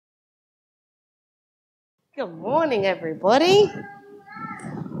Good morning, everybody.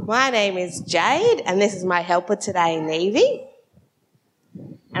 My name is Jade, and this is my helper today, Nevie.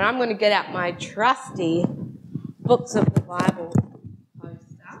 And I'm going to get out my trusty Books of the Bible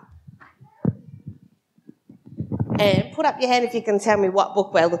poster. And put up your hand if you can tell me what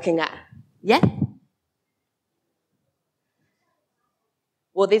book we're looking at. Yeah?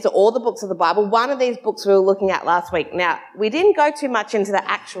 Well, these are all the books of the Bible. One of these books we were looking at last week. Now, we didn't go too much into the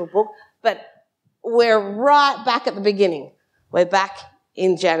actual book, but we're right back at the beginning. We're back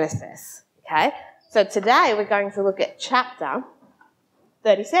in Genesis, okay? So today we're going to look at chapter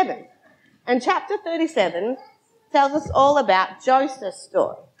 37. And chapter 37 tells us all about Joseph's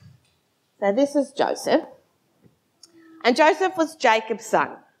story. So this is Joseph. And Joseph was Jacob's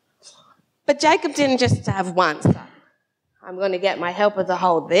son. But Jacob didn't just have one son. I'm going to get my helper to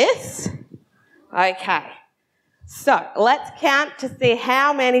hold this. Okay. So let's count to see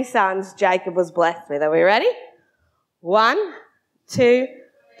how many sons Jacob was blessed with. Are we ready? 1, 2,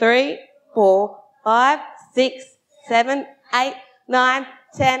 3, 4, 5, 6, 7, 8, 9,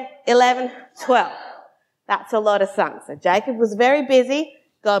 10, 11, 12. That's a lot of sons. So Jacob was very busy.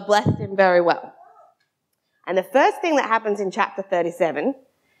 God blessed him very well. And the first thing that happens in chapter 37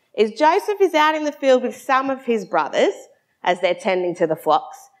 is Joseph is out in the field with some of his brothers as they're tending to the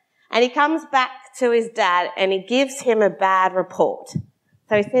flocks. And he comes back to his dad and he gives him a bad report.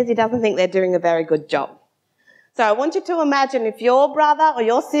 So he says he doesn't think they're doing a very good job. So I want you to imagine if your brother or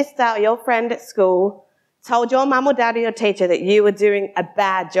your sister or your friend at school told your mum or dad or your teacher that you were doing a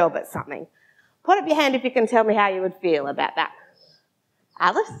bad job at something. Put up your hand if you can tell me how you would feel about that.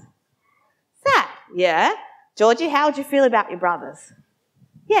 Alice? Sad, yeah. Georgie, how would you feel about your brothers?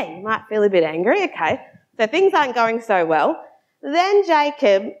 Yeah, you might feel a bit angry, okay. So things aren't going so well. Then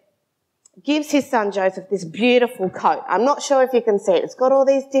Jacob gives his son Joseph this beautiful coat. I'm not sure if you can see it. It's got all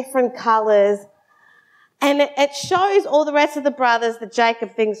these different colours. And it shows all the rest of the brothers that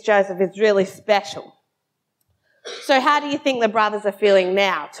Jacob thinks Joseph is really special. So how do you think the brothers are feeling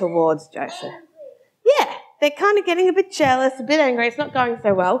now towards Joseph? Yeah, they're kind of getting a bit jealous, a bit angry. It's not going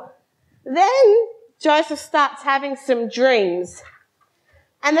so well. Then Joseph starts having some dreams.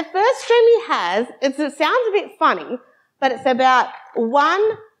 And the first dream he has, it sounds a bit funny, but it's about one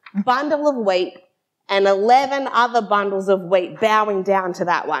bundle of wheat and 11 other bundles of wheat bowing down to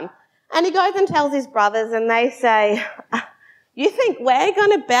that one. And he goes and tells his brothers and they say, you think we're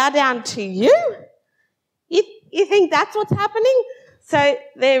going to bow down to you? You think that's what's happening? So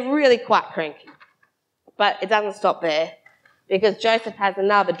they're really quite cranky. But it doesn't stop there because Joseph has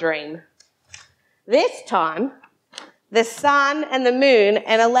another dream. This time, the sun and the moon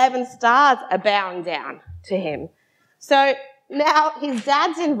and 11 stars are bowing down to him. So now his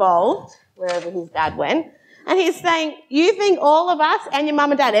dad's involved, wherever his dad went, and he's saying, you think all of us and your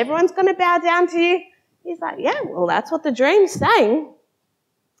mum and dad, everyone's going to bow down to you? He's like, yeah, well, that's what the dream's saying.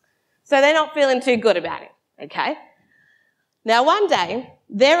 So they're not feeling too good about it, okay? Now, one day,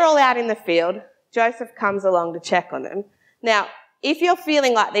 they're all out in the field. Joseph comes along to check on them. Now, if you're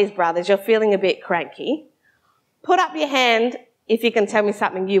feeling like these brothers, you're feeling a bit cranky, put up your hand if you can tell me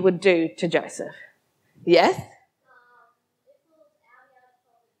something you would do to Joseph. Yes?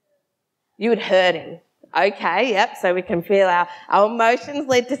 You would hurt him. Okay, yep, so we can feel our emotions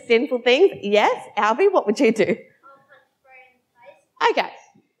lead to sinful things. Yes, Albie, what would you do? Okay,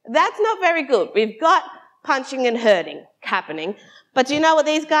 that's not very good. We've got punching and hurting happening. But do you know what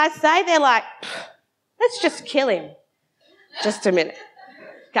these guys say? They're like, let's just kill him. Just a minute.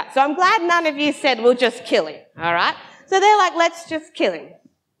 Okay, so I'm glad none of you said we'll just kill him, all right? So they're like, let's just kill him.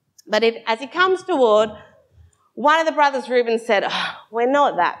 But as he comes toward, one of the brothers, Reuben, said, we're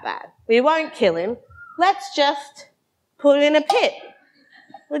not that bad. We won't kill him. Let's just put him in a pit.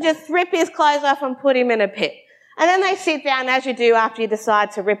 We'll just rip his clothes off and put him in a pit. And then they sit down, as you do after you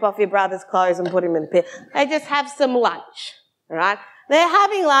decide to rip off your brother's clothes and put him in a pit. They just have some lunch, all right? They're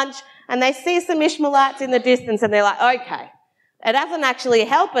having lunch and they see some Ishmaelites in the distance and they're like, okay, it doesn't actually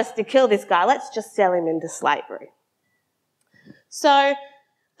help us to kill this guy. Let's just sell him into slavery. So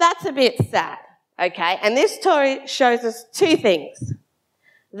that's a bit sad, okay? And this story shows us two things.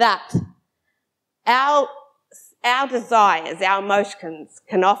 That our desires, our emotions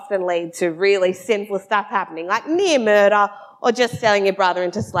can often lead to really sinful stuff happening, like near murder or just selling your brother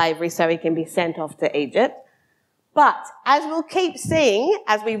into slavery so he can be sent off to Egypt. But as we'll keep seeing,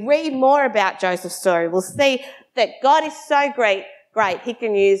 as we read more about Joseph's story, we'll see that God is so great, he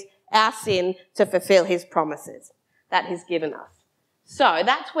can use our sin to fulfill his promises that he's given us. So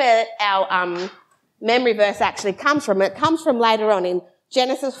that's where our memory verse actually comes from. It comes from later on in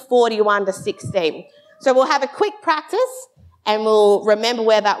Genesis 41 to 16. So we'll have a quick practice And we'll remember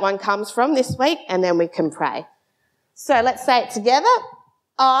where that one comes from this week, and then we can pray. So let's say it together.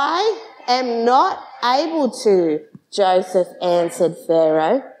 I am not able to, Joseph answered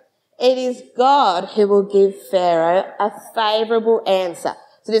Pharaoh. It is God who will give Pharaoh a favourable answer.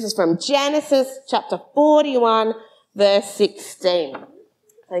 So this is from Genesis chapter 41, verse 16.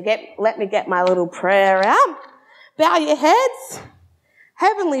 So let me get my little prayer out. Bow your heads.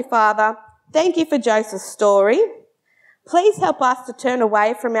 Heavenly Father, thank you for Joseph's story. Please help us to turn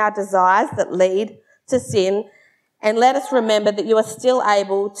away from our desires that lead to sin, and let us remember that you are still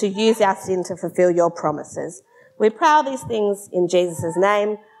able to use our sin to fulfill your promises. We pray all these things in Jesus'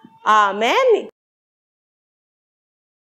 name. Amen.